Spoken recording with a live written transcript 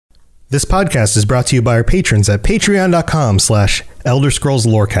This podcast is brought to you by our patrons at patreon.com/Elder Scrolls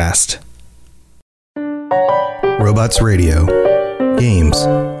Lorecast. Robots Radio. Games,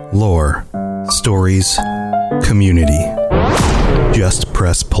 lore, stories, community. Just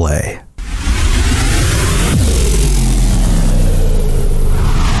press play.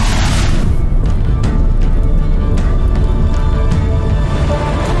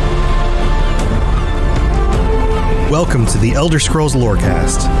 Welcome to the Elder Scrolls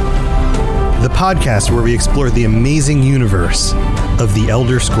Lorecast, the podcast where we explore the amazing universe of the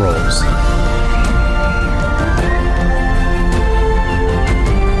Elder Scrolls.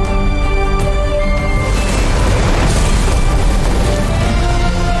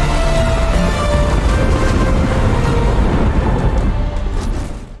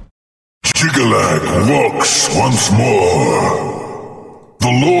 Jigalag walks once more. The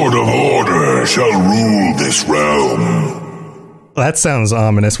Lord of Order shall rule this realm. That sounds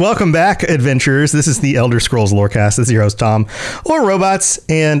ominous. Welcome back, adventurers. This is the Elder Scrolls Lorecast. This is your host, Tom, or Robots,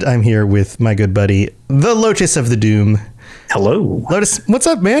 and I'm here with my good buddy, the Lotus of the Doom. Hello. Lotus, what's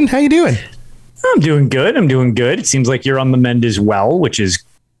up, man? How you doing? I'm doing good. It seems like you're on the mend as well, which is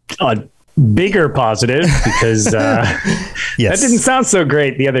a bigger positive because yes. That didn't sound so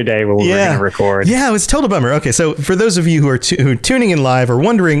great the other day when we were going to record. Yeah, it was a total bummer. Okay, so for those of you who are tuning in live or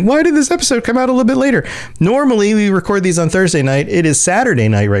wondering, why did this episode come out a little bit later? Normally, we record these on Thursday night. It is Saturday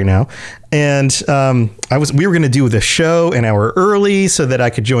night right now. And we were going to do the show an hour early so that I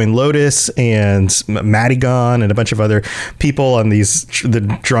could join Lotus and Madigan and a bunch of other people on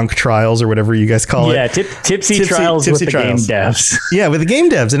the drunk trials or whatever you guys call it. Yeah, tipsy trials with the game devs. Yeah, with the game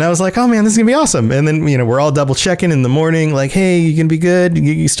devs. And I was like, oh man, this is going to be awesome. And then, we're all double checking in the morning, like, hey, you can be good?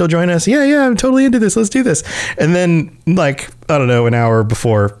 You still join us? Yeah, I'm totally into this. Let's do this. And then, like, I don't know, an hour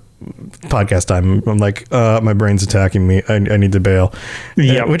before podcast time, I'm like, my brain's attacking me. I need to bail.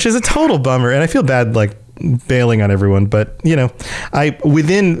 Yeah, which is a total bummer. And I feel bad, like, bailing on everyone, but I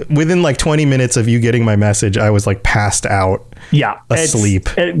within like 20 minutes of you getting my message, I was like passed out. Yeah, asleep.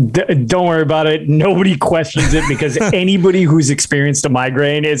 Don't worry about it. Nobody questions it because anybody who's experienced a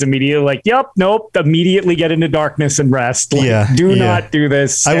migraine is immediately like, "Yep, nope." Immediately get into darkness and rest. Like, do not do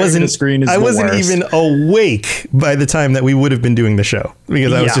this. I wasn't. The screen is I wasn't even awake by the time that we would have been doing the show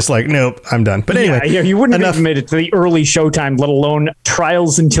because I was just like, "Nope, I'm done." But anyway, you wouldn't have made it to the early showtime, let alone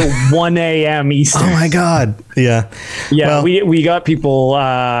trials until 1 a.m. Eastern. Oh my God! Yeah. Well, we got people.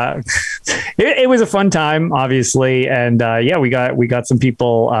 It was a fun time, obviously, and we got some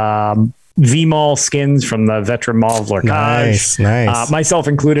people V-Mall skins from the Veteran Mall of Lorcage. Nice. Myself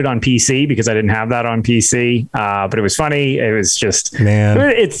included on PC because I didn't have that on PC. But it was funny. It was just, man,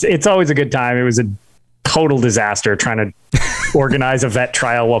 it's always a good time. It was a total disaster trying to organize a vet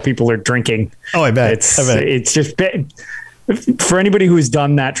trial while people are drinking. Oh, I bet. It's just for anybody who's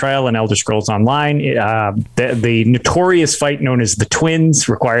done that trial in Elder Scrolls Online, the notorious fight known as the Twins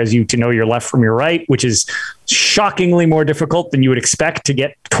requires you to know your left from your right, which is shockingly more difficult than you would expect to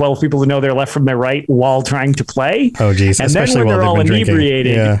get 12 people to know their left from their right while trying to play. Oh, geez. And especially then when they're all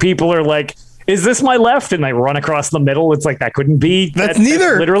inebriated, people are like, is this my left? And they run across the middle. It's like, that couldn't be. That's neither.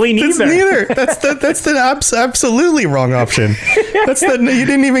 That's literally neither. That's the absolutely wrong option. You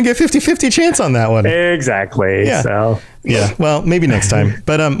didn't even get 50-50 chance on that one. Exactly. Yeah. So. Yeah, well, maybe next time.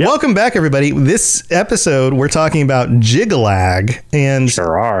 But Welcome back, everybody. This episode, we're talking about Jigalag. And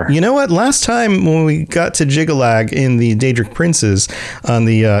sure are. You know what? Last time when we got to Jigalag in the Daedric Princes, on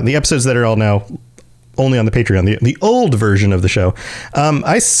the episodes that are all now only on the Patreon, the old version of the show,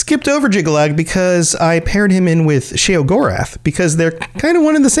 I skipped over Jigalag because I paired him in with Sheogorath because they're kind of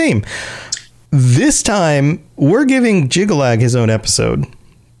one and the same. This time, we're giving Jigalag his own episode,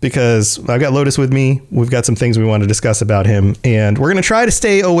 because I've got Lotus with me. We've got some things we want to discuss about him, and we're going to try to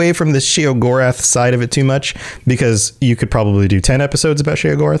stay away from the Sheogorath side of it too much, because you could probably do 10 episodes about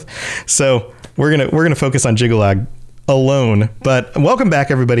Sheogorath. So we're going to focus on Jigalag alone. But welcome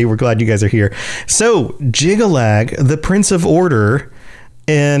back, everybody. We're glad you guys are here. So Jigalag, the Prince of Order,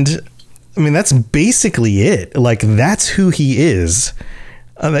 and I mean, that's basically it. Like, that's who he is.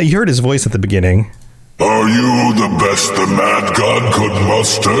 You heard his voice at the beginning. Are you the best the mad god could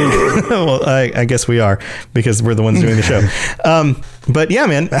muster? Well, I guess we are, because we're the ones doing the show. But yeah,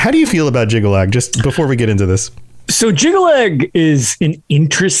 man, how do you feel about Jigalag, just before we get into this? So Jigalag is an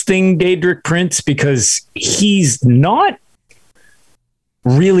interesting Daedric prince because he's not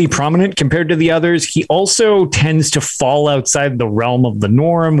really prominent compared to the others. He also tends to fall outside the realm of the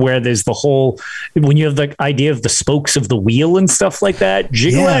norm, where there's the whole, when you have the idea of the spokes of the wheel and stuff like that,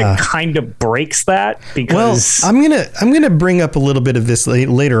 Jiggalag kind of breaks that, because I'm gonna bring up a little bit of this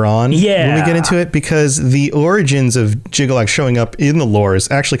later on when we get into it, because the origins of Jiggalag showing up in the lore is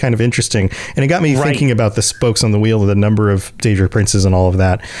actually kind of interesting, and it got me thinking about the spokes on the wheel, the number of Daedric princes and all of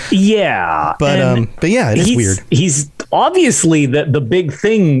that. But yeah, it is weird. He's obviously the big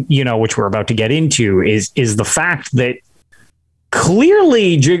thing, which we're about to get into, is the fact that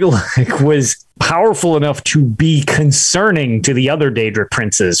clearly Jiggalag was powerful enough to be concerning to the other Daedric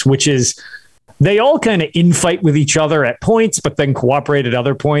princes, which is they all kind of infight with each other at points, but then cooperate at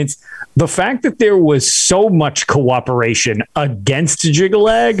other points. The fact that there was so much cooperation against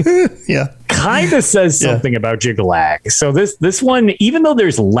Jiggalag kind of says something about Jiggalag. So this one, even though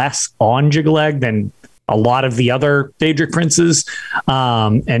there's less on Jiggalag than a lot of the other Daedric princes,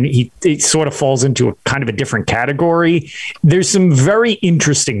 and he sort of falls into a kind of a different category, there's some very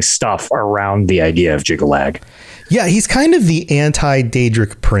interesting stuff around the idea of Jiggalag. Yeah, he's kind of the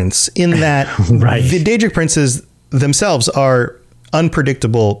anti-Daedric prince in that the Daedric princes themselves are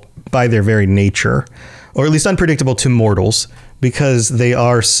unpredictable by their very nature, or at least unpredictable to mortals, because they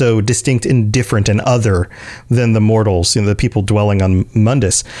are so distinct and different and other than the mortals, the people dwelling on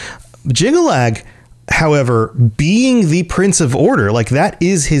Mundus. Jiggalag, however, being the Prince of Order, like that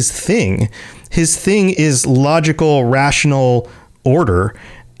is his thing. His thing is logical, rational order,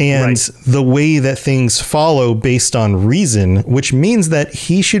 and the way that things follow based on reason, which means that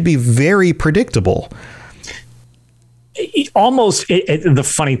he should be very predictable. The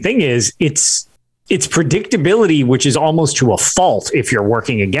funny thing is, it's predictability, which is almost to a fault if you're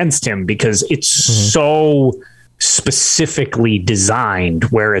working against him, because it's so specifically designed,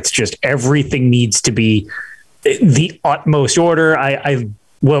 where it's just everything needs to be the utmost order. I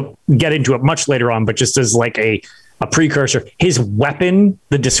will get into it much later on, but just as like a precursor, his weapon,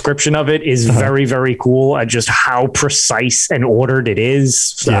 the description of it is very, very cool. Just how precise and ordered it is.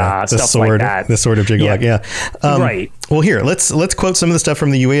 Stuff like that. The sword of Jiggalag. Right. Well, here, let's quote some of the stuff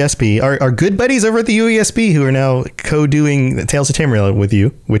from the UASP. Our good buddies over at the UASP, who are now co-doing Tales of Tamriel with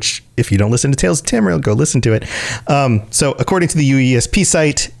you, which if you don't listen to Tales of Tamriel, go listen to it. So according to the UASP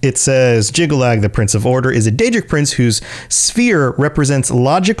site, it says Jiggalag, the Prince of Order, is a Daedric prince whose sphere represents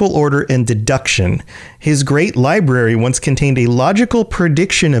logical order and deduction. His great library once contained a logical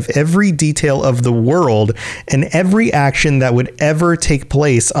prediction of every detail of the world and every action that would ever take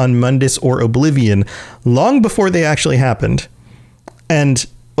place on Mundus or Oblivion, long before they actually happened. And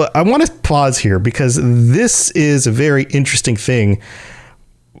I want to pause here, because this is a very interesting thing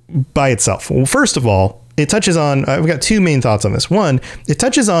by itself. Well, first of all, it touches on, I've got two main thoughts on this. One, it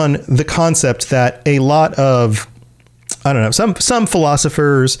touches on the concept that a lot of, I don't know, some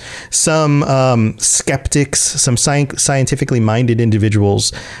philosophers, some skeptics, some scientifically minded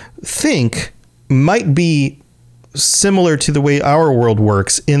individuals think might be similar to the way our world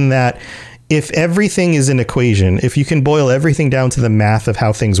works, in that if everything is an equation, if you can boil everything down to the math of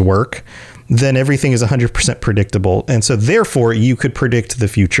how things work, then everything is 100% predictable. And so therefore you could predict the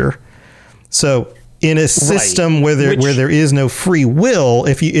future. So in a system where there is no free will,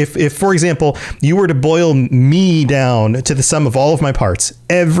 if for example, you were to boil me down to the sum of all of my parts,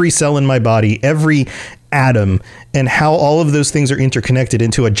 every cell in my body, every atom, and how all of those things are interconnected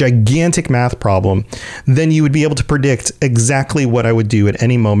into a gigantic math problem, then you would be able to predict exactly what I would do at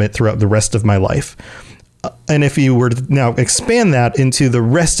any moment throughout the rest of my life. And if you were to now expand that into the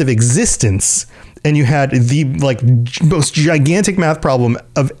rest of existence, and you had the most gigantic math problem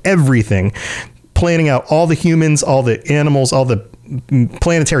of everything, planning out all the humans, all the animals, all the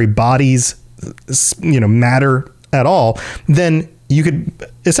planetary bodies, matter at all, then you could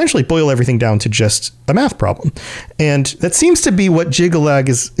essentially boil everything down to just a math problem. And that seems to be what Jiggalag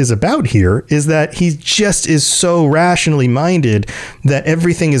is about here, is that he just is so rationally minded that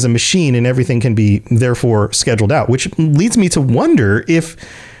everything is a machine and everything can be therefore scheduled out, which leads me to wonder if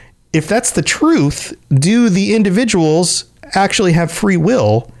that's the truth, do the individuals actually have free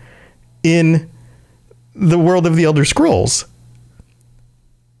will in the world of the Elder Scrolls?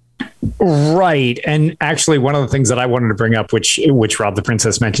 Right. And actually, one of the things that I wanted to bring up, which Rob the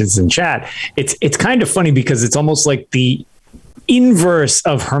Princess mentions in chat, it's kind of funny, because it's almost like the inverse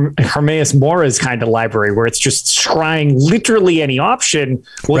of Hermaeus Mora's kind of library, where it's just scrying literally any option.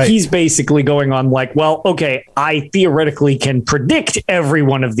 Well, he's basically going on like, well, okay, I theoretically can predict every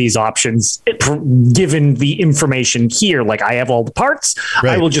one of these options given the information here. Like, I have all the parts.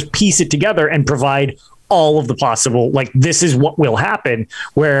 I will just piece it together and provide all of the possible, like, this is what will happen,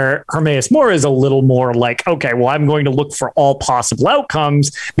 where Hermaeus Mora is a little more like, okay, well, I'm going to look for all possible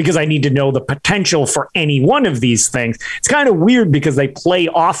outcomes because I need to know the potential for any one of these things. It's kind of weird because they play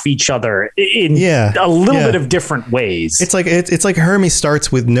off each other in a little bit of different ways. It's like Hermes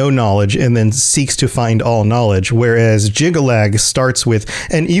starts with no knowledge and then seeks to find all knowledge, whereas Jyggalag starts with,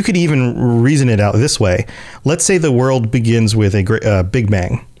 and you could even reason it out this way. Let's say the world begins with a Big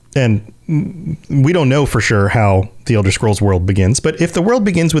Bang, and we don't know for sure how the Elder Scrolls world begins, but if the world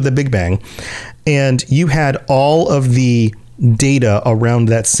begins with a Big Bang and you had all of the data around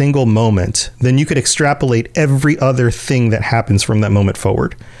that single moment, then you could extrapolate every other thing that happens from that moment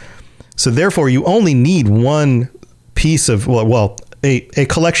forward. So therefore, you only need one piece of, a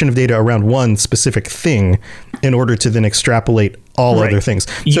collection of data around one specific thing in order to then extrapolate all other things.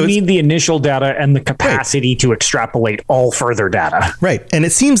 So you need the initial data and the capacity to extrapolate all further data. Right. And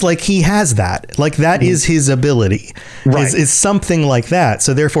it seems like he has that. Like that is his ability, is something like that.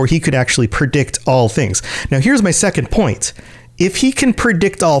 So therefore, he could actually predict all things. Now, here's my second point. If he can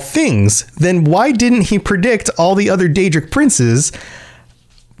predict all things, then why didn't he predict all the other Daedric princes,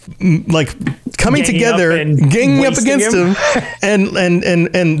 like coming together, ganging up against him?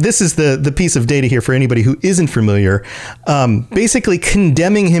 and this is the piece of data here for anybody who isn't familiar, basically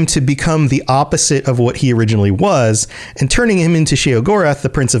condemning him to become the opposite of what he originally was and turning him into Sheogorath, the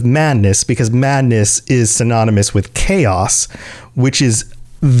Prince of Madness, because madness is synonymous with chaos, which is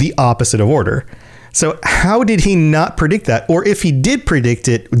the opposite of order. So how did he not predict that? Or if he did predict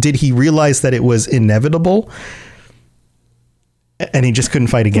it, did he realize that it was inevitable and he just couldn't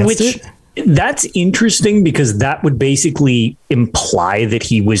fight against it? That's interesting because that would basically imply that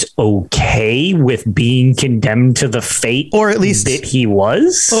he was okay with being condemned to the fate, or at least that he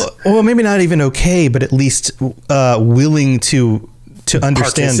was. Well, maybe not even okay, but at least willing to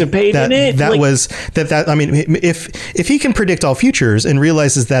understand that in it. I mean, if he can predict all futures and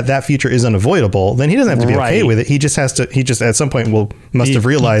realizes that future is unavoidable, then he doesn't have to be okay with it. He just at some point must have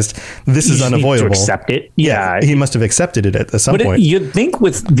realized this is unavoidable. Need to accept it. Yeah. He must have accepted it at some point. You'd think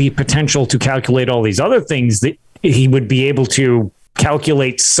with the potential to calculate all these other things that he would be able to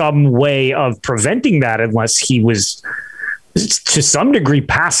calculate some way of preventing that, unless he was to some degree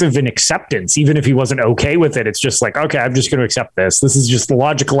passive in acceptance. Even if he wasn't okay with it, it's just like, okay, I'm just going to accept this. This is just the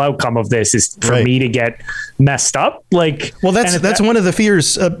logical outcome of this, is for me to get messed up. Like, well, that's one of the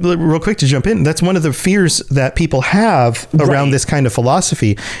fears, real quick to jump in. That's one of the fears that people have around this kind of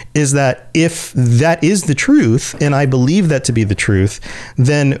philosophy, is that if that is the truth, and I believe that to be the truth,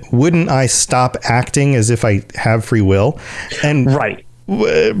 then wouldn't I stop acting as if I have free will? And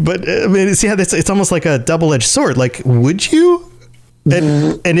but I mean, see how it's almost like a double-edged sword. Like, would you?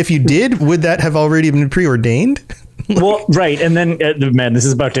 And if you did, would that have already been preordained? Well, right. And then, man, this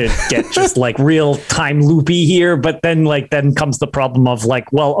is about to get just like real time loopy here. But then comes the problem of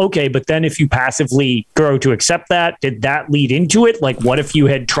like, well, okay, but then if you passively grow to accept that, did that lead into it? Like, what if you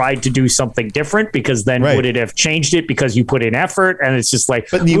had tried to do something different? Because then would it have changed it because you put in effort? And it's just like,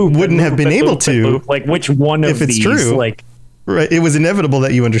 but you wouldn't have been able to. Like, which one of these? True. Like, right. It was inevitable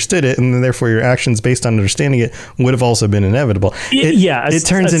that you understood it, and then therefore your actions based on understanding it would have also been inevitable. It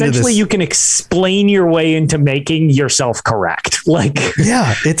turns into this. You can explain your way into making yourself correct. Like,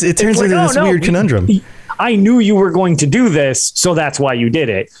 it turns into this weird conundrum. I knew you were going to do this, so that's why you did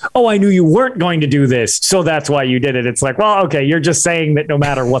it. Oh, I knew you weren't going to do this, so that's why you did it. It's like, well, okay, you're just saying that no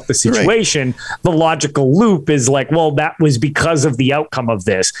matter what the situation, the logical loop is like, well, that was because of the outcome of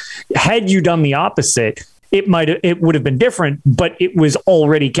this. Had you done the opposite, it would have been different, but it was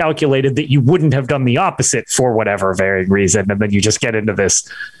already calculated that you wouldn't have done the opposite for whatever varying reason. And then you just get into this,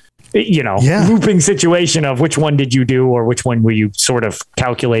 looping situation of which one did you do, or which one were you sort of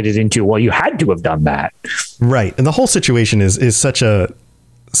calculated into? Well, you had to have done that. Right. And the whole situation is such a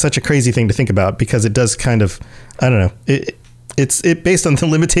crazy thing to think about, because it does kind of, I don't know, it's based on the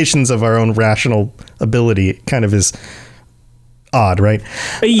limitations of our own rational ability. It kind of is odd, right?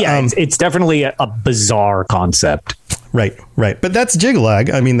 Yeah, it's definitely a bizarre concept. Right. But that's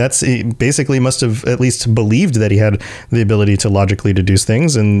Jyggalag. I mean, he basically must have at least believed that he had the ability to logically deduce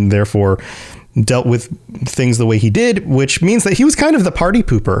things, and therefore dealt with things the way he did, which means that he was kind of the party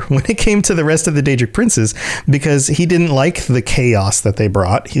pooper when it came to the rest of the Daedric princes, because he didn't like the chaos that they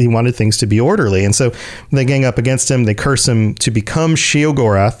brought. He wanted things to be orderly. And so they gang up against him. They curse him to become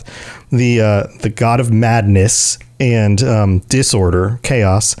Sheogorath, the god of madness and disorder,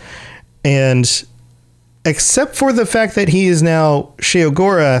 chaos. And except for the fact that he is now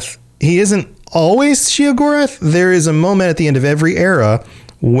Sheogorath, he isn't always Sheogorath. There is a moment at the end of every era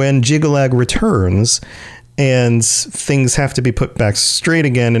when Jyggalag returns, and things have to be put back straight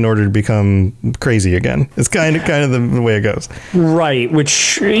again in order to become crazy again. It's kind of the way it goes. Right.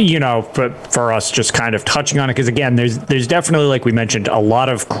 Which, but for us, just kind of touching on it, because again, there's definitely, like we mentioned, a lot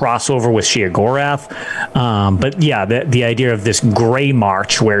of crossover with Sheogorath. But yeah, the idea of this Grey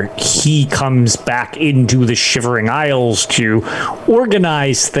March where he comes back into the Shivering Isles to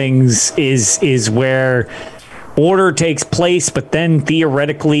organize things is where order takes place, but then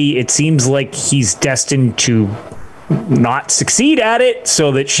theoretically it seems like he's destined to not succeed at it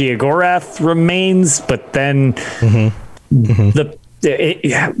so that Sheogorath remains, but then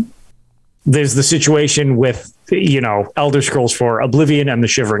there's the situation with Elder Scrolls 4 Oblivion and the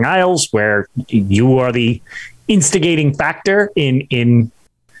Shivering Isles where you are the instigating factor in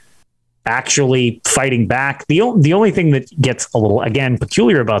actually fighting back. The only thing that gets a little, again,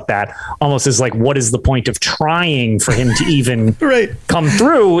 peculiar about that almost is like, what is the point of trying for him to even come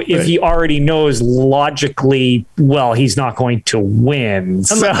through if he already knows logically, well, he's not going to win.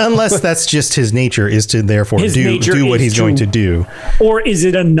 Unless that's just his nature, is to therefore do what he's going to do. Or is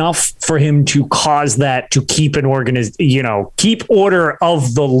it enough for him to cause that to keep keep order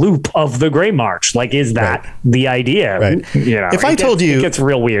of the loop of the Grey March? Like, is that the idea? Right. If I told you, it gets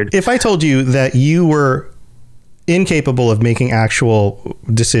real weird. If I told you that you were incapable of making actual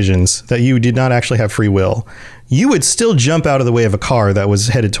decisions, that you did not actually have free will, you would still jump out of the way of a car that was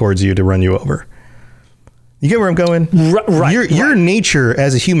headed towards you to run you over. You get where I'm going? Right. Your nature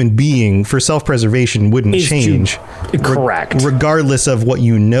as a human being for self-preservation wouldn't change. Correct. Regardless of what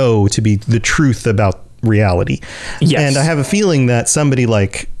you know to be the truth about reality. Yes. And I have a feeling that somebody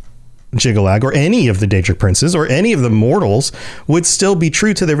like Jyggalag or any of the Daedric princes or any of the mortals would still be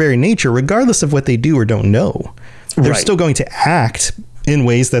true to their very nature, regardless of what they do or don't know. They're still going to act in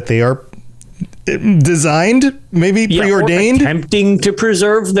ways that they are designed, maybe preordained, attempting to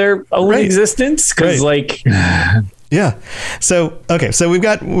preserve their own existence. Because yeah. So we've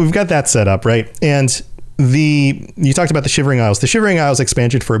got that set up, right? And you talked about the Shivering Isles. The Shivering Isles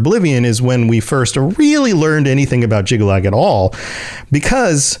expansion for Oblivion is when we first really learned anything about Jyggalag at all,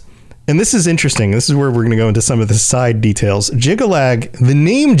 because. And this is interesting. This is where we're going to go into some of the side details. Jyggalag, the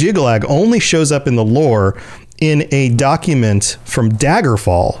name Jyggalag only shows up in the lore in a document from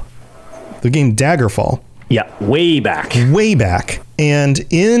Daggerfall, the game Daggerfall. Yeah, way back. And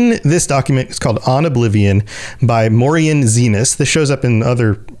in this document, it's called On Oblivion by Morian Zenas. This shows up in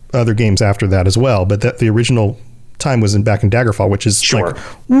other games after that as well, but the original time was back in Daggerfall, which is like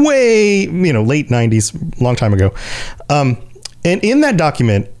way, late 90s, long time ago. And in that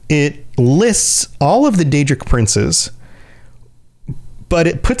document, it lists all of the Daedric princes, but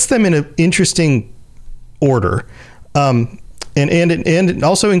it puts them in an interesting order. And it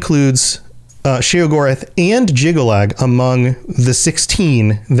also includes Sheogorath and Jyggalag among the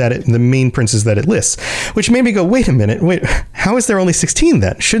 16 the main princes that it lists, which made me go, wait a minute, how is there only 16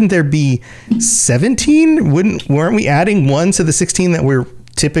 then? Shouldn't there be 17? Weren't we adding one to the 16 that we're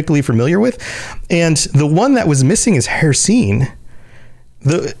typically familiar with? And the one that was missing is Hircine.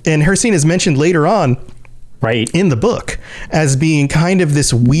 And Hircine is mentioned later on in the book as being kind of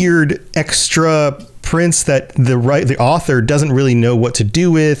this weird extra prince that the author doesn't really know what to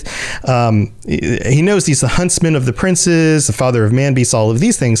do with. He knows he's the huntsman of the princes, the father of man beasts, all of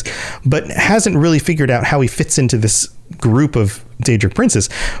these things, but hasn't really figured out how he fits into this group of Daedric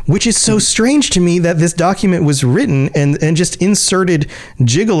princes, which is so strange to me that this document was written and just inserted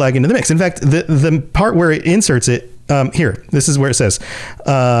Jyggalag into the mix. In fact, the part where it inserts it, here, this is where it says,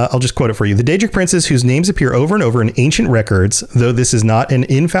 I'll just quote it for you. The Daedric princes whose names appear over and over in ancient records, though this is not an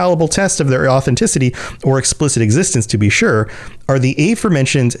infallible test of their authenticity or explicit existence to be sure, are the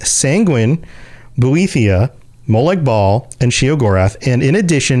aforementioned Sanguine, Boethia, Molag Bal, and Sheogorath, and in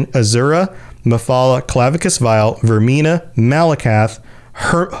addition, Azura, Mephala, Clavicus Vile, Vermina, Malakath,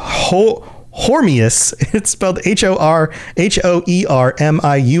 Hormius, it's spelled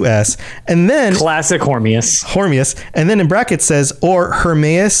Hoermius, and then classic Hormius, and then in brackets says or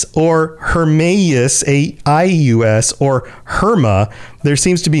Hermaeus or Hermaeus, Aius, or Herma. There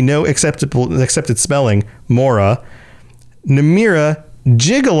seems to be no accepted spelling. Mora, Namira,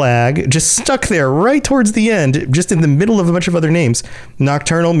 Jyggalag, just stuck there right towards the end, just in the middle of a bunch of other names.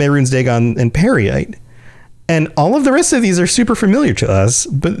 Nocturnal, Mehrunes Dagon, and Periite. And all of the rest of these are super familiar to us,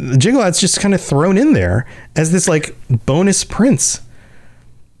 but Jyggalag's just kind of thrown in there as this like bonus prince.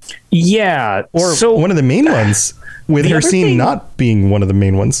 Yeah. Or one of the main ones, with Hircine not being one of the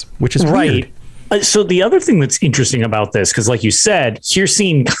main ones, which is weird. So the other thing that's interesting about this, because like you said,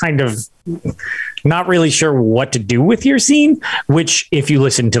 Hircine kind of not really sure what to do with Hircine, which if you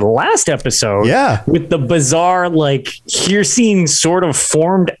listen to the last episode, with the bizarre, like Hircine sort of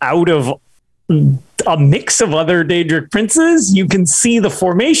formed out of a mix of other Daedric princes, you can see the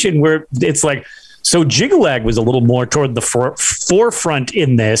formation where it's like, so Jyggalag was a little more toward the forefront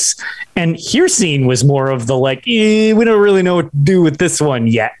in this, and Hircine was more of the like, we don't really know what to do with this one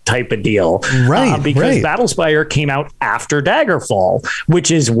yet type of deal. Right. Because Battlespire came out after Daggerfall, which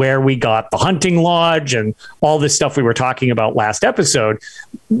is where we got the Hunting Lodge and all this stuff we were talking about last episode.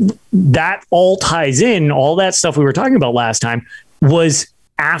 That all ties in, all that stuff we were talking about last time was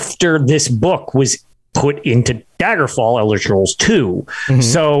after this book was put into Daggerfall, Elder Scrolls 2.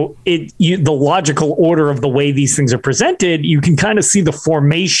 So the logical order of the way these things are presented, you can kind of see the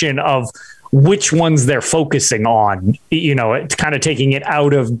formation of which ones they're focusing on. It's kind of taking it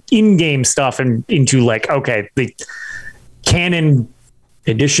out of in-game stuff and into like, okay, the canon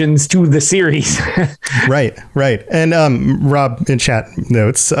additions to the series. Right. And Rob in chat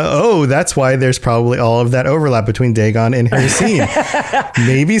notes, that's why there's probably all of that overlap between Dagon and Hircine.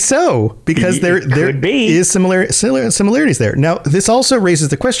 Maybe so, because there is similarities there. Now, this also raises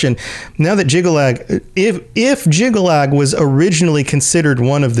the question, now that Jyggalag, if Jyggalag was originally considered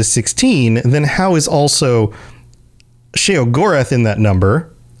one of the 16, then how is also Sheogorath in that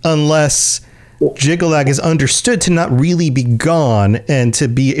number, unless Jyggalag is understood to not really be gone and to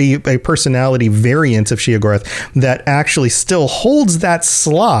be a personality variant of Sheogorath that actually still holds that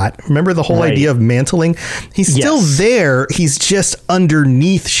slot. Remember the whole idea of mantling? He's still there. He's just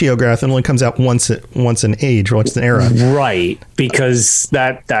underneath Sheogorath and only comes out once an age or once an era. Right. Because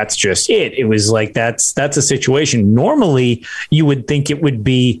that's just it. It was like, that's a situation. Normally you would think it would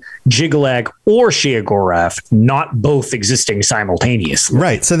be Jyggalag or Sheogorath, not both existing simultaneously.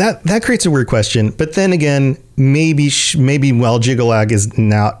 Right. So that creates a weird question. But then again, maybe while Jyggalag is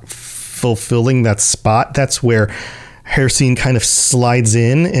not fulfilling that spot, that's where Hircine kind of slides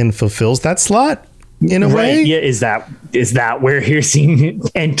in and fulfills that slot in a way. Yeah. Is that where Hircine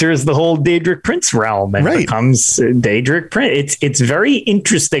enters the whole Daedric Prince realm and becomes Daedric Prince? It's very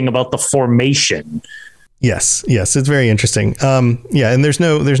interesting about the formation. Yes, it's very interesting. And there's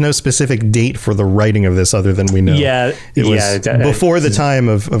no specific date for the writing of this other than we know. It was before the time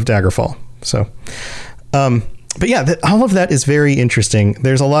of Daggerfall. So, but yeah, all of that is very interesting.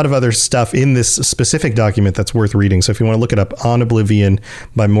 There's a lot of other stuff in this specific document that's worth reading. So if you want to look it up, On Oblivion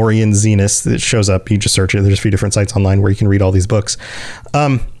by Maurian Zenas, it shows up. You just search it. There's a few different sites online where you can read all these books.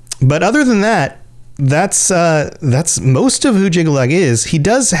 But other than that, that's most of who Jyggalag is. He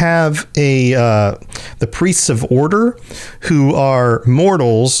does have the priests of order who are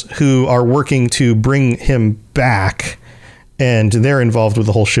mortals who are working to bring him back, and they're involved with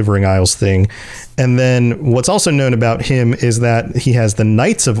the whole Shivering Isles thing. And then what's also known about him is that he has the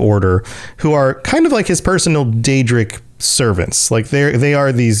Knights of Order, who are kind of like his personal Daedric servants. Like they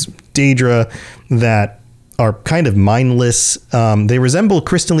are these Daedra that are kind of mindless. They resemble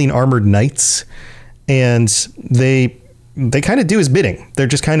crystalline armored knights, and they kind of do his bidding. They're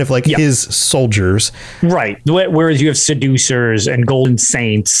just kind of like his soldiers. Right. Whereas you have seducers and golden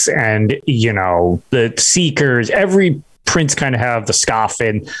saints and, the seekers. Every prince kind of have the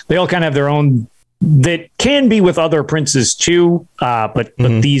Scoffin. They all kind of have their own that can be with other princes too. But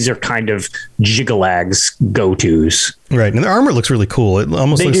these are kind of Jyggalag's go-tos. Right. And their armor looks really cool. It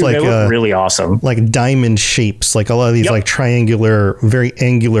almost looks like they look really awesome. Like diamond shapes, like a lot of these like triangular, very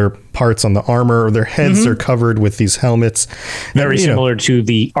angular parts on the armor. Their heads are covered with these helmets. Very similar to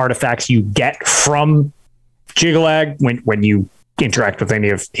the artifacts you get from Jyggalag when you interact with any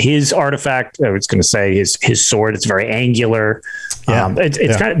of his artifact. I was going to say his sword. It's very angular.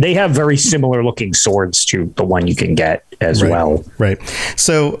 It's kind of, they have very similar looking swords to the one you can get as well. Right.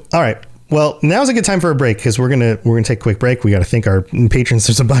 So, all right. Well, now's a good time for a break because we're gonna take a quick break. We got to thank our patrons.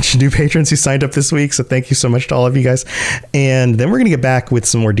 There's a bunch of new patrons who signed up this week, so thank you so much to all of you guys. And then we're gonna get back with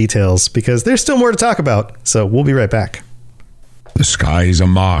some more details because there's still more to talk about. So we'll be right back. The skies are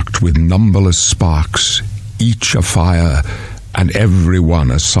marked with numberless sparks, each a fire, and every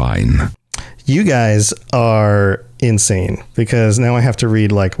one a sign. You guys are insane because now I have to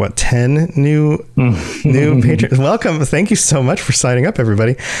read 10 new patrons. Welcome. Thank you so much for signing up,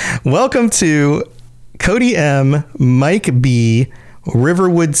 everybody. Welcome to Cody M, Mike B,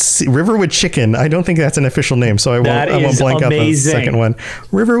 Riverwood Chicken. I don't think that's an official name, so I won't blank out the second one.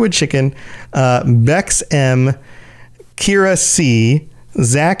 Riverwood Chicken, Bex M, Kira C,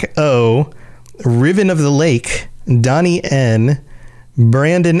 Zach O, Riven of the Lake, Donnie N,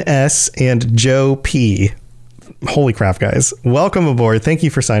 Brandon S, and Joe P. holy crap, guys. Welcome aboard. Thank you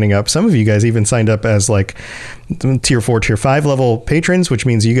for signing up. Some of you guys even signed up as like tier 4, tier 5 level patrons, which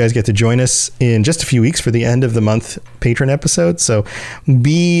means you guys get to join us in just a few weeks for the end of the month patron episode. So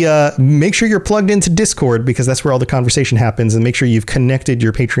make sure you're plugged into Discord, because that's where all the conversation happens, and make sure you've connected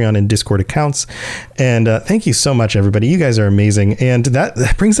your Patreon and Discord accounts. And thank you so much, everybody. You guys are amazing. And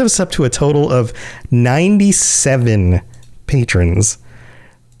that brings us up to a total of 97 patrons.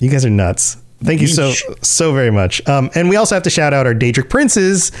 You guys are nuts. Thank you so very much. And we also have to shout out our Daedric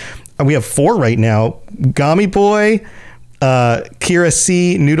Princes. We have 4 right now: Gami Boy, Kira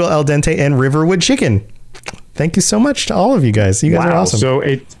C, Noodle Al Dente, and Riverwood Chicken. Thank you so much to all of you guys. You guys are awesome. So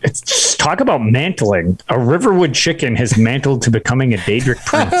it's talk about mantling. A Riverwood Chicken has mantled to becoming a Daedric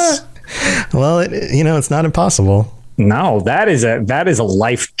Prince. Well, it's not impossible. No, that is a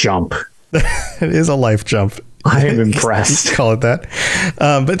life jump. It is a life jump. I am impressed. You call it that.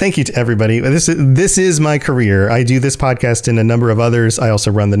 But thank you to everybody. This is my career. I do this podcast and a number of others. I also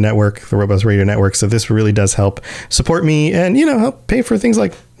run the network, the Robust Radio Network. So this really does help support me and, help pay for things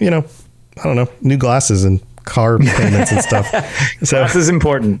like, I don't know, new glasses and car payments and stuff. So this is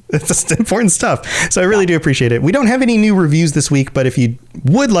important. It's just important stuff. So I really do appreciate it. We don't have any new reviews this week, but if you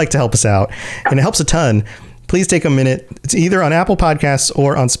would like to help us out, and it helps a ton, please take a minute. It's either on Apple Podcasts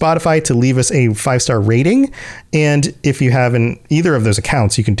or on Spotify to leave us a 5-star rating. And if you have either of those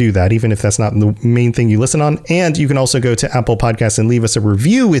accounts, you can do that, even if that's not the main thing you listen on. And you can also go to Apple Podcasts and leave us a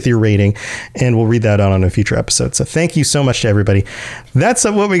review with your rating, and we'll read that on a future episode. So thank you so much to everybody. That's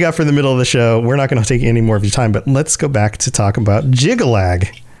what we got for the middle of the show. We're not going to take any more of your time, but let's go back to talk about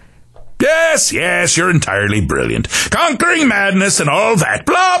Jyggalag. Yes, you're entirely brilliant. Conquering madness and all that.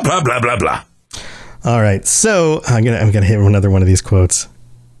 Blah, blah, blah, blah, blah. All right, so I'm gonna hit another one of these quotes.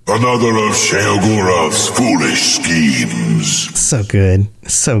 Another of Sheogorath's foolish schemes. So good.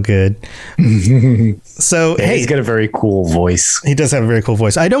 So, yeah, he's got a very cool voice. He does have a very cool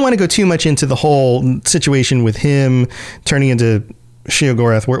voice. I don't want to go too much into the whole situation with him turning into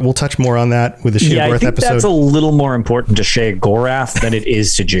Sheogorath. We'll touch more on that with the Sheogorath episode. That's a little more important to Sheogorath than it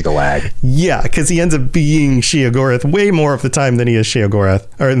is to Jyggalag. Yeah, because he ends up being Sheogorath way more of the time than he is Sheogorath,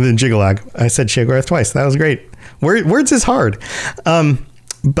 or than Jyggalag. I said Sheogorath twice. That was great. Words is hard.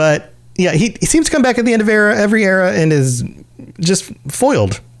 But yeah, he seems to come back at the end of every era and is just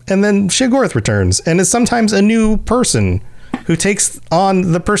foiled. And then Sheogorath returns and is sometimes a new person who takes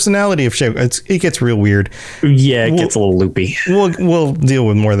on the personality of Sheogorath. It gets real weird. Yeah, it gets a little loopy. We'll deal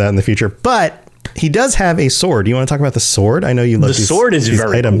with more of that in the future. But he does have a sword. You want to talk about the sword? I know you love the sword is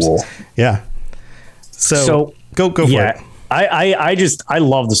very items. Cool. Yeah. So go for it. I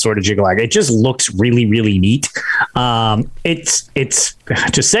love the Sword of Jyggalag. It just looks really, really neat. It's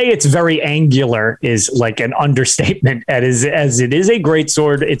to say it's very angular is like an understatement. As it is a great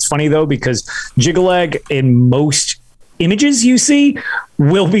sword. It's funny though, because Jyggalag in most images you see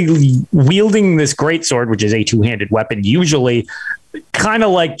will be wielding this great sword, which is a 2-handed weapon, usually kind of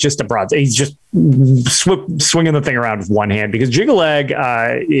like just a broadsword. He's just swinging the thing around with one hand, because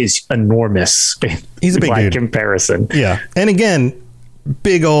Jyggalag is enormous. He's a big dude. Comparison. Yeah. And again,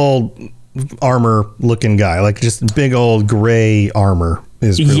 big old armor looking guy, like just big old gray armor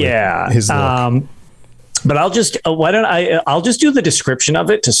is really his look. But I'll just I'll just do the description of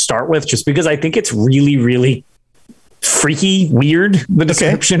it to start with, just because I think it's really, really freaky, weird, the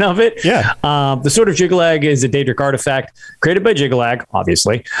description of it. Yeah. The Sword of Jyggalag is a Daedric artifact created by Jyggalag,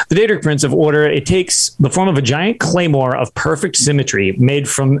 obviously, the Daedric Prince of Order. It takes the form of a giant claymore of perfect symmetry made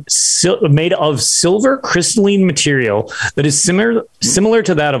of silver crystalline material that is similar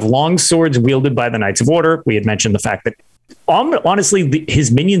to that of long swords wielded by the Knights of Order. We had mentioned the fact that honestly,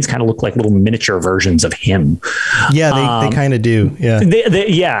 his minions kind of look like little miniature versions of him. Yeah, they kind of do. Yeah,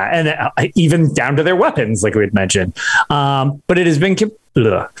 and even down to their weapons, like we had mentioned. But it has been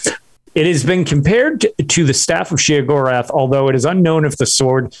compared to the Staff of Sheogorath, although it is unknown if the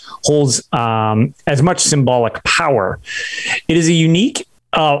sword holds as much symbolic power. It is a unique.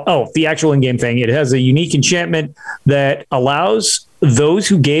 The actual in-game thing. It has a unique enchantment that allows those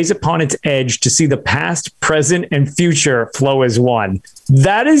who gaze upon its edge to see the past, present, and future flow as one.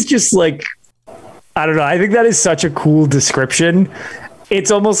 That is just like, I don't know. I think that is such a cool description. It's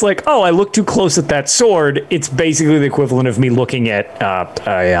almost like, I look too close at that sword. It's basically the equivalent of me looking at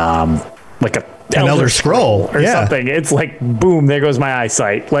an Elder Scroll or something. It's like, boom, there goes my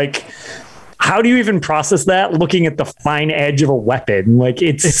eyesight. Like, how do you even process that looking at the fine edge of a weapon? Like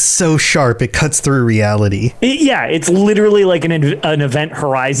it's so sharp. It cuts through reality. It's literally like an event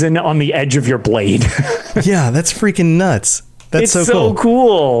horizon on the edge of your blade. Yeah, that's freaking nuts. That's it's so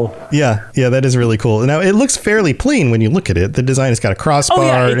cool. Cool. Yeah, that is really cool. Now it looks fairly clean when you look at it. The design has got a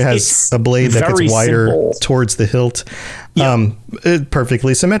crossbar. It has a blade that gets wider towards the hilt. Yep.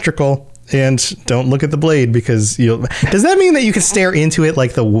 Perfectly symmetrical. And don't look at the blade because you'll. Does that mean that you can stare into it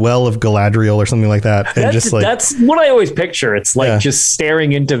like the Well of Galadriel or something like that? And that's what I always picture. It's like just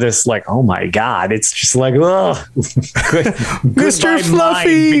staring into this, like, oh my God. It's just like, oh, Mr.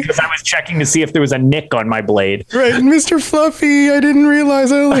 Fluffy. Because I was checking to see if there was a nick on my blade. Right, Mr. Fluffy. I didn't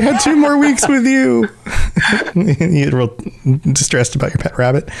realize I only had 2 more weeks with you. You're real distressed about your pet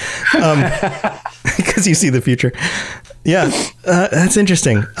rabbit because you see the future. Yeah, that's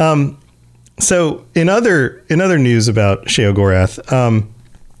interesting. So in other news about Sheogorath,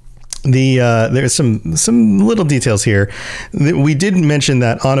 there's some little details here. We did mention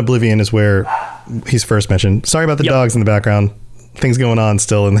that On Oblivion is where he's first mentioned. Sorry about the dogs in the background. Things going on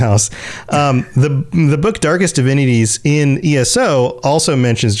still in the house. The book Darkest Divinities in ESO also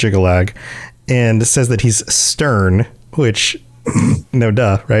mentions Jyggalag and says that he's stern, which no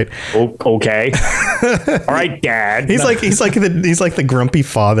duh, right? Okay. All right, Dad. He's like the grumpy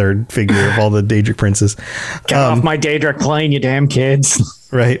father figure of all the Daedric princes. Get off my Daedric plane, you damn kids.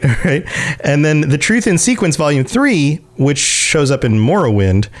 Right. And then The Truth in Sequence Volume 3, which shows up in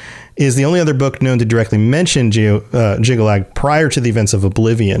Morrowind, is the only other book known to directly mention Jyggalag prior to the events of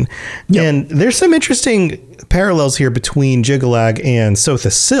Oblivion. Yep. And there's some interesting parallels here between Jyggalag and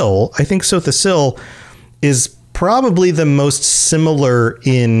Sotha Sil. I think Sotha Sil is probably the most similar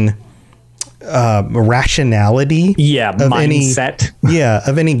in rationality. Of mindset.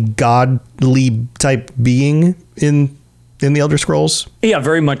 Of any godly type being in the Elder Scrolls. Yeah,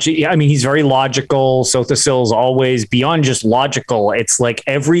 very much. I mean, he's very logical. Sotha Sil is always beyond just logical. It's like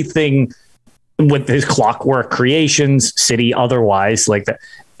everything with his clockwork creations, city otherwise, like that.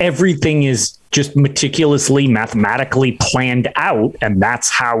 Everything is just meticulously, mathematically planned out, and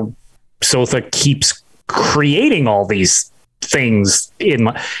that's how Sotha keeps creating all these things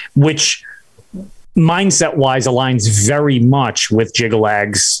which mindset wise aligns very much with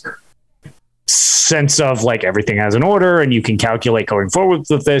Jyggallag's sense of like everything has an order and you can calculate going forward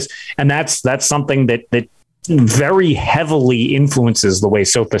with this. And that's something that very heavily influences the way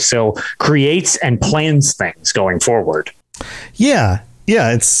Sotha Sil creates and plans things going forward. Yeah,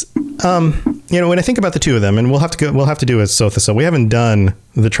 it's when I think about the two of them, and we'll have to do a Sotha Sil. We haven't done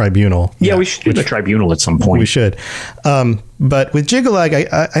the Tribunal. Yeah, we should do the Tribunal at some point. We should. But with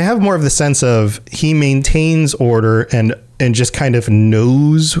Jyggalag, I have more of the sense of he maintains order and just kind of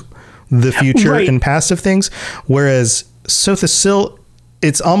knows the future and past of things, whereas Sotha Sil,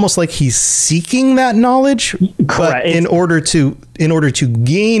 it's almost like he's seeking that knowledge, but in order to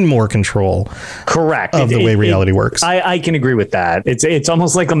gain more control, of the way reality works. I can agree with that. It's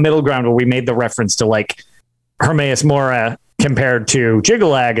almost like a middle ground where we made the reference to like Hermaeus Mora compared to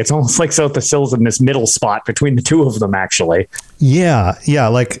Jyggalag. It's almost like Sotha Sil's in this middle spot between the two of them, actually. Yeah,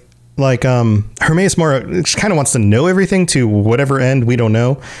 like Hermaeus Mora kind of wants to know everything to whatever end we don't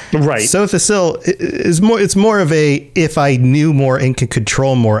know. Right. Sotha Sil is more. It's more of a if I knew more and could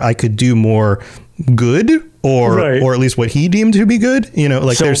control more, I could do more good, or at least what he deemed to be good.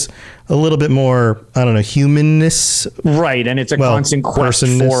 There's a little bit more, I don't know, humanness. Right, and it's a constant quest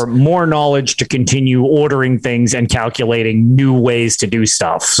for more knowledge to continue ordering things and calculating new ways to do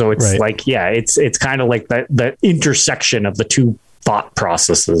stuff. So it's it's kind of like the intersection of the two thought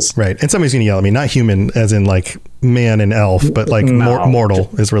processes. Right. And somebody's going to yell at me, not human as in like man and elf, but like mortal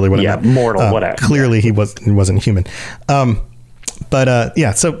is really what I meant. Mortal, whatever. Clearly he wasn't human. So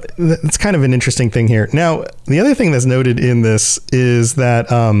it's kind of an interesting thing here. Now, the other thing that's noted in this is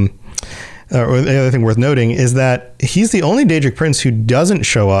that, or the other thing worth noting is that he's the only Daedric prince who doesn't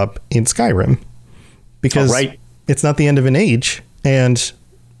show up in Skyrim because it's not the end of an age, and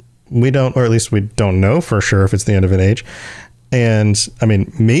we don't know for sure if it's the end of an age. And I mean,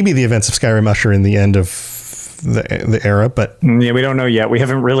 maybe the events of Skyrim usher in the end of the era, but we don't know yet. We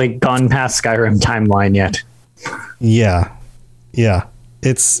haven't really gone past Skyrim timeline yet. Yeah.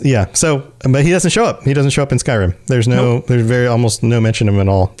 So, but he doesn't show up. He doesn't show up in Skyrim. There's there's almost no mention of him at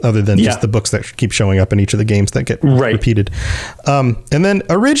all, other than just the books that keep showing up in each of the games that get repeated. And then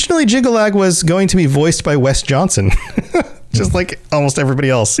originally Jyggalag was going to be voiced by Wes Johnson. Just like almost everybody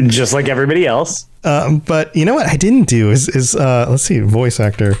else. But you know what I didn't do is let's see, voice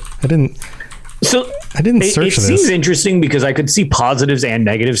actor. I didn't search this. It seems interesting because I could see positives and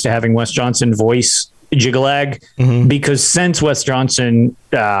negatives to having Wes Johnson voice Jyggalag, because since Wes Johnson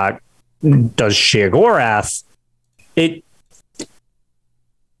does Sheogorath,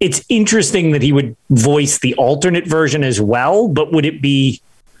 it's interesting that he would voice the alternate version as well, but would it be,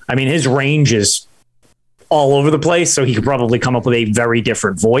 I mean, his range is all over the place, so he could probably come up with a very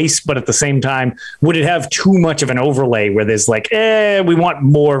different voice. But at the same time, would it have too much of an overlay where there's like, we want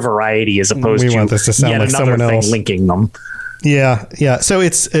more variety as opposed we want this to sound yet like another someone thing else linking them? Yeah. So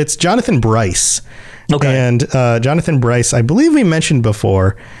it's Jonathan Bryce. Okay. And Jonathan Bryce, I believe we mentioned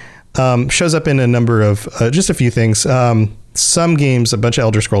before, shows up in a number of just a few things. Some games, a bunch of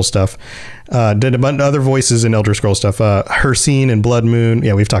Elder Scrolls stuff. Did a bunch of other voices in Elder Scrolls stuff. Hircine and Blood Moon.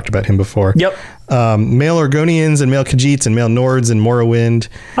 Yeah, we've talked about him before. Yep. Male Orgonians and Male Khajiits and Male Nords and Morrowind.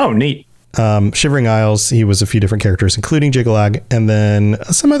 Oh, neat. Shivering Isles, he was a few different characters, including Jiggalag, and then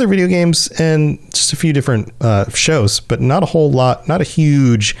some other video games and just a few different shows, but not a whole lot, not a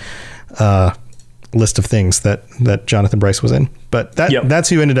huge list of things that Jonathan Bryce was in. But that's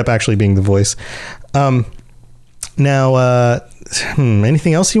who ended up actually being the voice. Now,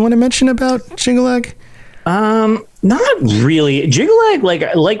 anything else you want to mention about Jiggalag? Not really.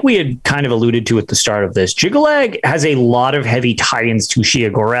 Jiggalag, like we had kind of alluded to at the start of this, Jiggalag has a lot of heavy tie-ins to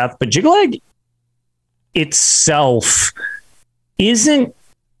Sheogorath, but Jiggalag itself isn't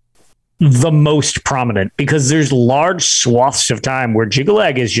the most prominent because there's large swaths of time where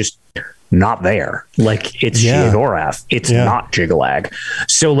Jiggalag is just not there. Like it's Sheogorath. It's not Jiggalag.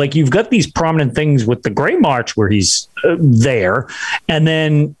 So like you've got these prominent things with the Grey March where he's there. And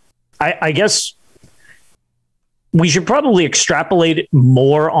then I guess we should probably extrapolate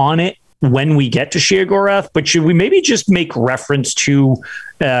more on it when we get to Sheogorath, but should we maybe just make reference to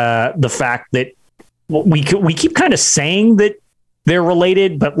the fact that we keep kind of saying that they're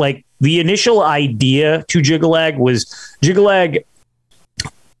related, but like the initial idea to Jiggalag was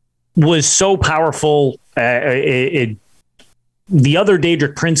so powerful. The other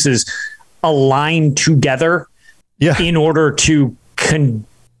Daedric princes aligned together in order to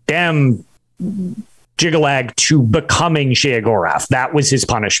condemn Jiggalag to becoming Sheogorath. That was his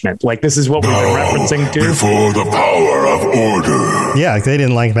punishment. Like, this is what we've been referencing to. Before the power of order. Yeah, they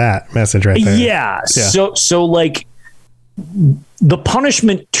didn't like that message right there. Yeah. So like, the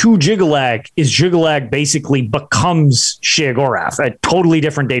punishment to Jiggalag is Jiggalag basically becomes Sheogorath, a totally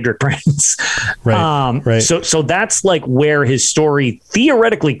different Daedric prince. Right. So that's like where his story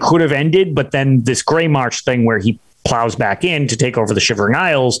theoretically could have ended, but then this Grey March thing where he plows back in to take over the Shivering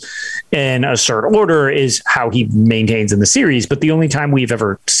Isles and assert order is how he maintains in the series. But the only time we've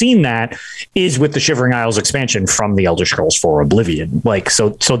ever seen that is with the Shivering Isles expansion from the Elder Scrolls 4 Oblivion. Like, so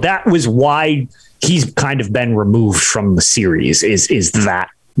that was why he's kind of been removed from the series is that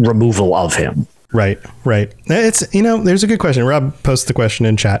removal of him. Right. It's, there's a good question. Rob posted the question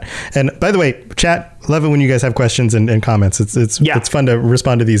in chat. And by the way, chat, love it when you guys have questions and comments. It's fun to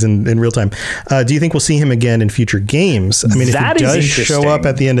respond to these in real time. Do you think we'll see him again in future games? I mean, if he does show up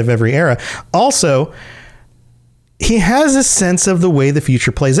at the end of every era. Also, he has a sense of the way the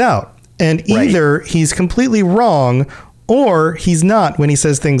future plays out. And either he's completely wrong or he's not when he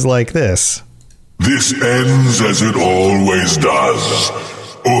says things like this. This ends as it always does.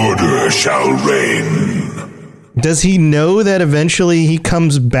 Order shall reign. Does he know that eventually he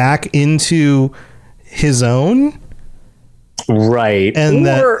comes back into his own? Right. And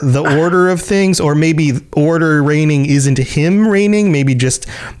that the order of things, or maybe order reigning isn't him reigning, maybe just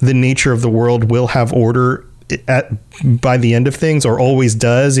the nature of the world will have order by the end of things, or always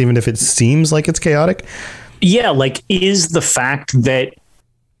does, even if it seems like it's chaotic. Yeah, like, is the fact that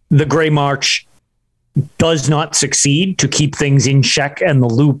the Grey March does not succeed to keep things in check and the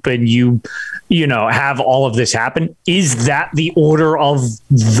loop, and you have all of this happen, is that the order of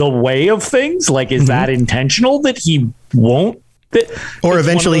the way of things? Like, is that intentional that he won't? Or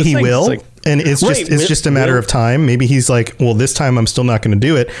eventually he will, like, and it's just a matter of time. Maybe he's like, well, this time I'm still not going to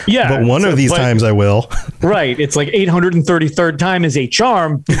do it. Yeah, but one of these times I will. Right. It's like 833rd time is a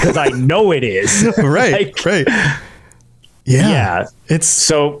charm because I know it is. Right. Yeah.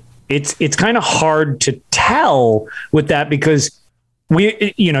 It's kind of hard to tell with that because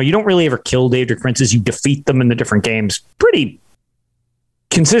you don't really ever kill Daedric princes. You defeat them in the different games pretty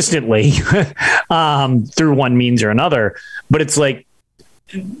consistently through one means or another. But it's like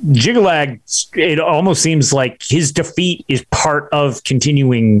Jiggalag, it almost seems like his defeat is part of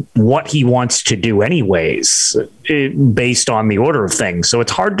continuing what he wants to do anyways, based on the order of things. So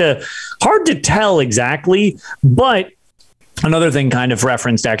it's hard to tell exactly, but another thing kind of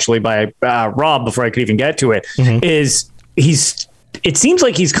referenced actually by Rob before I could even get to it is it seems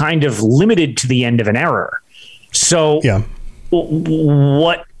like he's kind of limited to the end of an era. So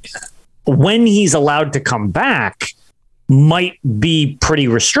when he's allowed to come back might be pretty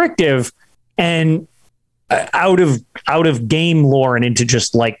restrictive and out of game lore and into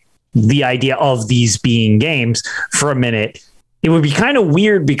just like the idea of these being games for a minute. it would be kind of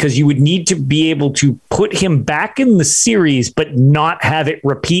weird because you would need to be able to put him back in the series, but not have it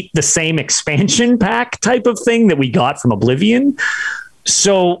repeat the same expansion pack type of thing that we got from Oblivion.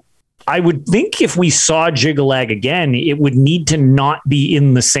 So I would think if we saw Jyggalag again, it would need to not be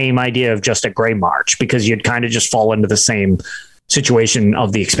in the same idea of just a Grey March, because you'd kind of just fall into the same situation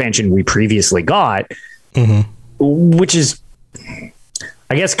of the expansion we previously got, which is,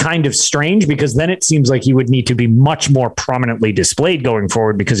 I guess, kind of strange, because then it seems like he would need to be much more prominently displayed going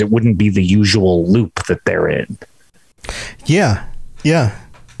forward, because it wouldn't be the usual loop that they're in. Yeah.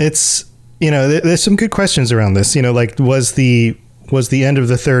 It's, there's some good questions around this. Like, was the end of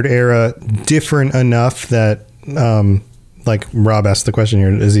the third era different enough that, like Rob asked the question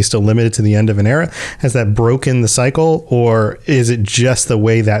here, is he still limited to the end of an era? Has that broken the cycle, or is it just the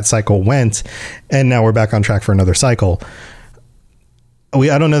way that cycle went and now we're back on track for another cycle?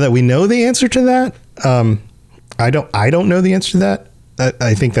 I don't know that we know the answer to that. I don't know the answer to that.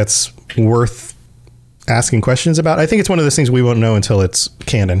 I think that's worth asking questions about. I think it's one of those things we won't know until it's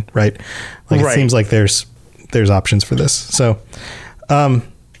canon, right? Like, it seems like there's options for this. So,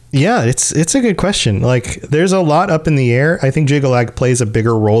 yeah, it's a good question. Like, there's a lot up in the air. I think Jyggalag plays a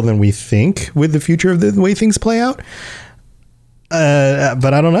bigger role than we think with the future of the way things play out.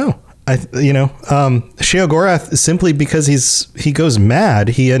 But I don't know. Sheogorath, simply because he goes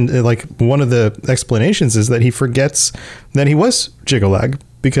mad. Like, one of the explanations is that he forgets that he was Jyggalag,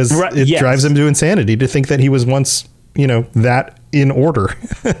 because it drives him to insanity to think that he was once, that in order.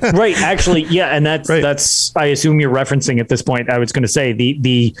 Right. Actually, yeah. And that's, I assume you're referencing at this point. I was going to say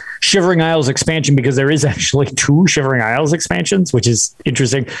the Shivering Isles expansion, because there is actually 2 Shivering Isles expansions, which is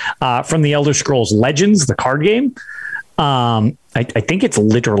interesting, from the Elder Scrolls Legends, the card game. I think it's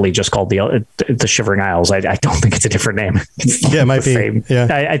literally just called the Shivering Isles. I don't think it's a different name. Yeah, it might be. Same. Yeah,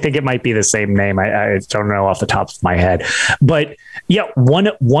 I think it might be the same name. I don't know off the top of my head, but yeah,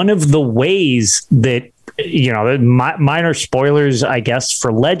 one of the ways that, minor spoilers, I guess,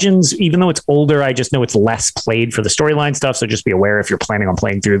 for Legends, even though it's older, I just know it's less played for the storyline stuff. So just be aware if you're planning on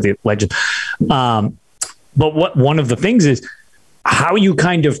playing through the Legend. But one of the things is how you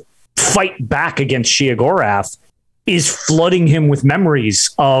kind of fight back against Sheogorath is flooding him with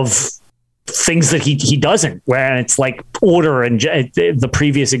memories of things that he doesn't, where it's like order and the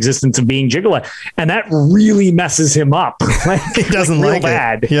previous existence of being Jyggalag, and that really messes him up. He doesn't like real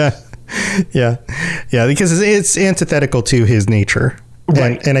bad. Yeah, because it's antithetical to his nature.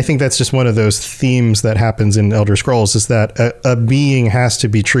 Right. And I think that's just one of those themes that happens in Elder Scrolls, is that a being has to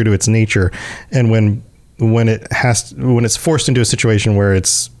be true to its nature, and when it's forced into a situation where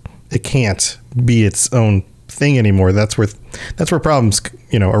it can't be its own thing anymore, that's where problems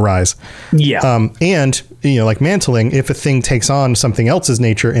arise. And like mantling, if a thing takes on something else's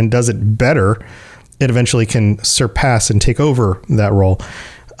nature and does it better, it eventually can surpass and take over that role.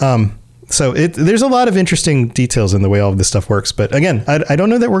 So there's a lot of interesting details in the way all of this stuff works, but again, I don't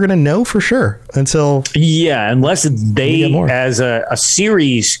know that we're going to know for sure until unless they as a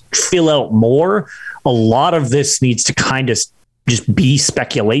series fill out more. A lot of this needs to kind of just be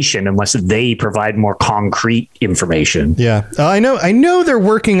speculation unless they provide more concrete information. Yeah. I know they're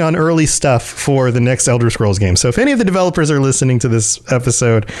working on early stuff for the next Elder Scrolls game. So if any of the developers are listening to this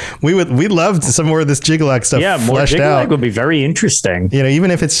episode, we'd love some more of this Jyggalag stuff fleshed out. Would be very interesting.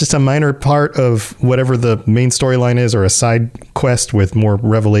 Even if it's just a minor part of whatever the main storyline is, or a side quest with more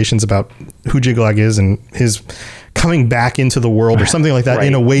revelations about who Jyggalag is and his coming back into the world or something like that,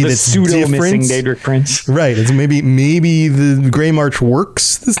 in a way that's different. Missing Daedric Prince. Right. It's maybe the Grey March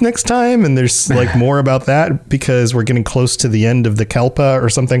works this next time, and there's like more about that because we're getting close to the end of the Kelpa or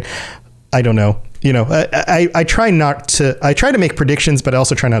something. I don't know. I try to make predictions, but I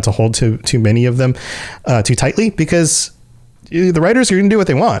also try not to hold too many of them too tightly, because the writers are going to do what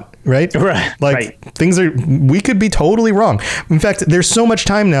they want, right? Right. We could be totally wrong. In fact, there's so much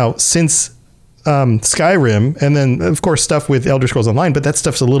time now since Skyrim, and then of course stuff with Elder Scrolls Online, but that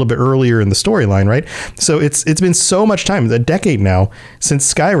stuff's a little bit earlier in the storyline, right? So it's been so much time, a decade now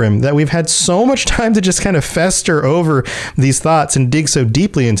since Skyrim, that we've had so much time to just kind of fester over these thoughts and dig so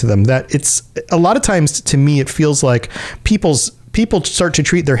deeply into them that it's a lot of times, to me, it feels like people start to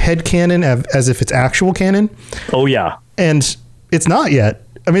treat their head canon as if it's actual canon. Oh yeah. And it's not yet.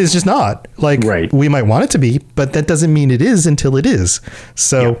 I mean, it's just not. Like, we might want it to be, but that doesn't mean it is until it is.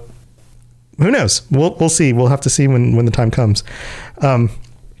 So who knows? We'll see. We'll have to see when the time comes. But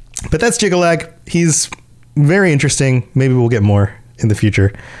that's Jyggalag. He's very interesting. Maybe we'll get more in the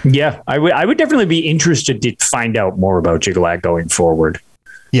future. Yeah, I would definitely be interested to find out more about Jyggalag going forward.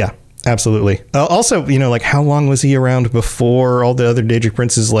 Yeah. Absolutely. Also, like, how long was he around before all the other Daedric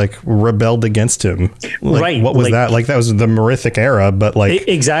princes like rebelled against him? Like, right. What was that? Like, that was the Merithic era, but like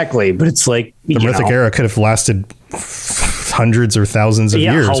exactly. But it's like the Merithic era could have lasted hundreds or thousands of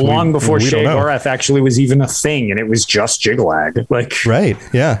years. How long before we don't know. Sheogorath actually was even a thing, and it was just Jiglag? Like, right?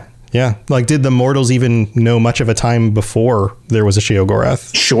 Yeah. Yeah. Like, did the mortals even know much of a time before there was a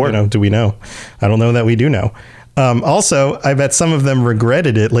Sheogorath? Sure. Do we know? I don't know that we do know. Also, I bet some of them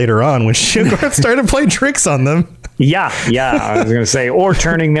regretted it later on when Sheogorath started playing tricks on them. Yeah. I was going to say, or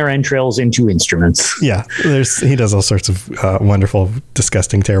turning their entrails into instruments. Yeah, he does all sorts of wonderful,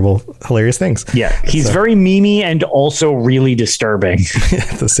 disgusting, terrible, hilarious things. Yeah, he's very memey and also really disturbing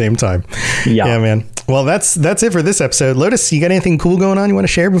at the same time. Yeah, man. Well, that's it for this episode. Lotus, you got anything cool going on you want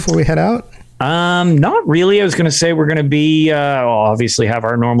to share before we head out? Not really. I was going to say we're going to be obviously have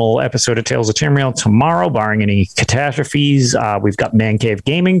our normal episode of Tales of Tamriel tomorrow, barring any catastrophes. We've got Man Cave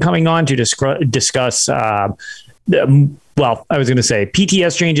Gaming coming on to discuss. Well, I was going to say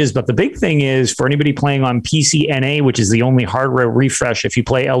PTS changes, but the big thing is for anybody playing on PCNA, which is the only hardware refresh. If you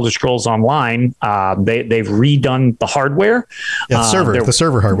play Elder Scrolls Online, they've redone the hardware. Yeah, the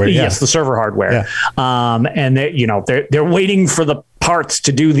server hardware. Yeah. Yes, the server hardware. Yeah. And they're waiting for the parts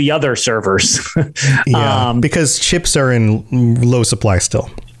to do the other servers. Because chips are in low supply still.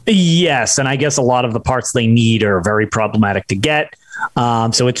 Yes, and I guess a lot of the parts they need are very problematic to get.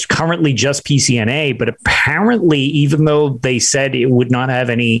 So it's currently just PCNA, but apparently, even though they said it would not have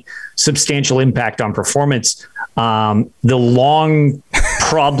any substantial impact on performance, the long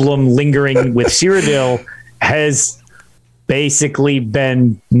problem lingering with Cyrodiil has basically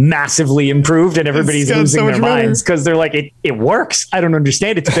been massively improved, and everybody's losing their minds because they're like, it works. I don't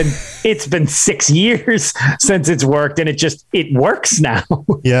understand. It's been 6 years since it's worked, and it works now.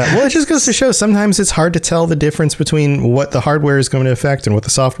 Yeah. Well, it just goes to show sometimes it's hard to tell the difference between what the hardware is going to affect and what the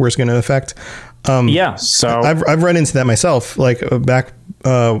software is going to affect. So I've run into that myself. Like back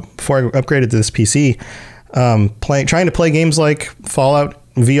before I upgraded to this PC, trying to play games like Fallout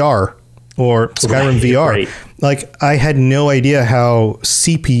VR or Skyrim VR. Right. Like, I had no idea how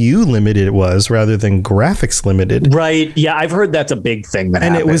CPU limited it was rather than graphics limited. Right. Yeah, I've heard that's a big thing that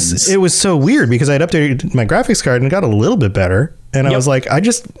happens. It was so weird because I'd updated my graphics card and it got a little bit better. And I was like, I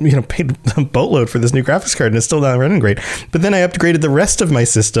just paid a boatload for this new graphics card and it's still not running great. But then I upgraded the rest of my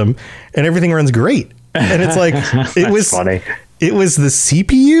system and everything runs great. And it's like, it was funny. It was the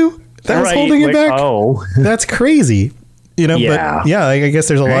CPU that was holding it back. Oh, that's crazy. But yeah, I guess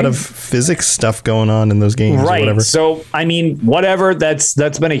there's a lot of physics stuff going on in those games. Right. Or whatever. So, I mean, whatever, that's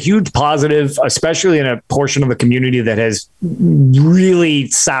been a huge positive, especially in a portion of the community that has really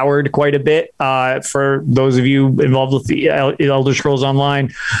soured quite a bit for those of you involved with the Elder Scrolls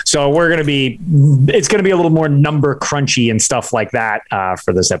Online. So it's going to be a little more number crunchy and stuff like that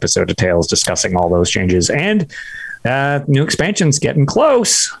for this episode of Tales, discussing all those changes, and new expansion's getting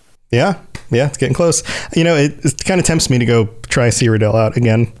close. Yeah, it's getting close. It kind of tempts me to go try Cyrodiil out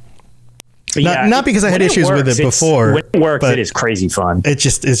again. Not because I had issues with it before. When it works, it is crazy fun. It's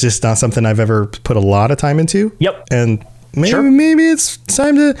just not something I've ever put a lot of time into. Yep. And maybe it's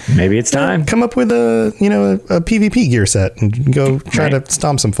time to come up with a PvP gear set and go try to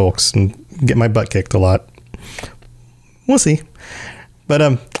stomp some folks and get my butt kicked a lot. We'll see. But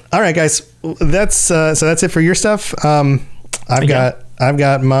all right, guys, that's it for your stuff. I've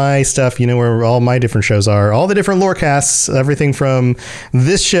got my stuff, where all my different shows are, all the different lore casts, everything from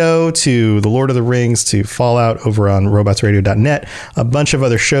this show to The Lord of the Rings to Fallout over on robotsradio.net, a bunch of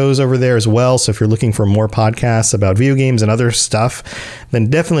other shows over there as well. So if you're looking for more podcasts about video games and other stuff, then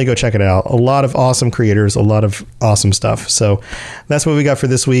definitely go check it out. A lot of awesome creators, a lot of awesome stuff. So that's what we got for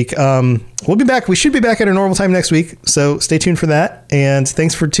this week. We'll be back. We should be back at our normal time next week. So stay tuned for that. And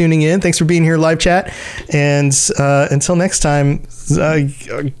thanks for tuning in. Thanks for being here live chat. And until next time,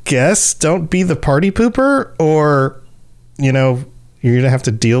 I guess don't be the party pooper, or you're gonna have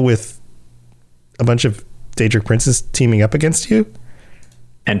to deal with a bunch of Daedric princes teaming up against you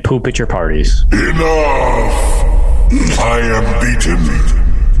and poop at your parties. Enough! I am beaten.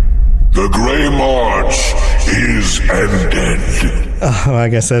 The Grey March is ended. Oh, I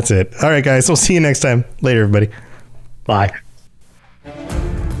guess that's it. All right, guys, we'll see you next time. Later, everybody. Bye.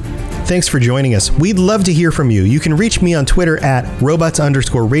 thanks for joining us. We'd love to hear from you. You can reach me on Twitter at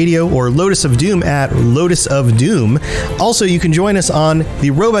robots_radio or Lotus of Doom at Lotus of Doom. Also, you can join us on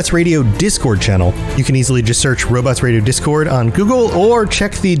the Robots Radio Discord channel. You can easily just search Robots Radio Discord on Google or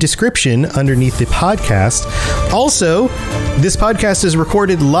check the description underneath the podcast. Also, this podcast is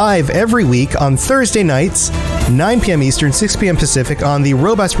recorded live every week on Thursday nights, 9 p.m. Eastern, 6 p.m. Pacific on the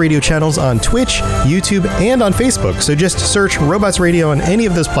Robots Radio channels on Twitch, YouTube, and on Facebook. So just search Robots Radio on any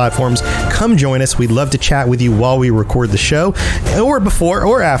of those platforms. Come join us. We'd love to chat with you while we record the show, or before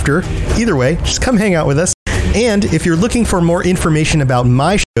or after. Either way, just come hang out with us. And if you're looking for more information about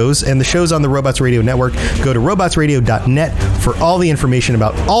my shows and the shows on the Robots Radio Network, go to robotsradio.net for all the information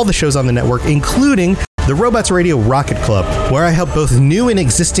about all the shows on the network, including the Robots Radio Rocket Club, where I help both new and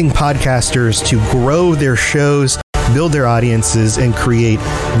existing podcasters to grow their shows, build their audiences, and create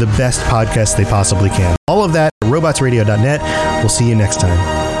the best podcast they possibly can. All of that at robotsradio.net. We'll see you next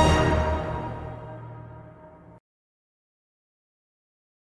time.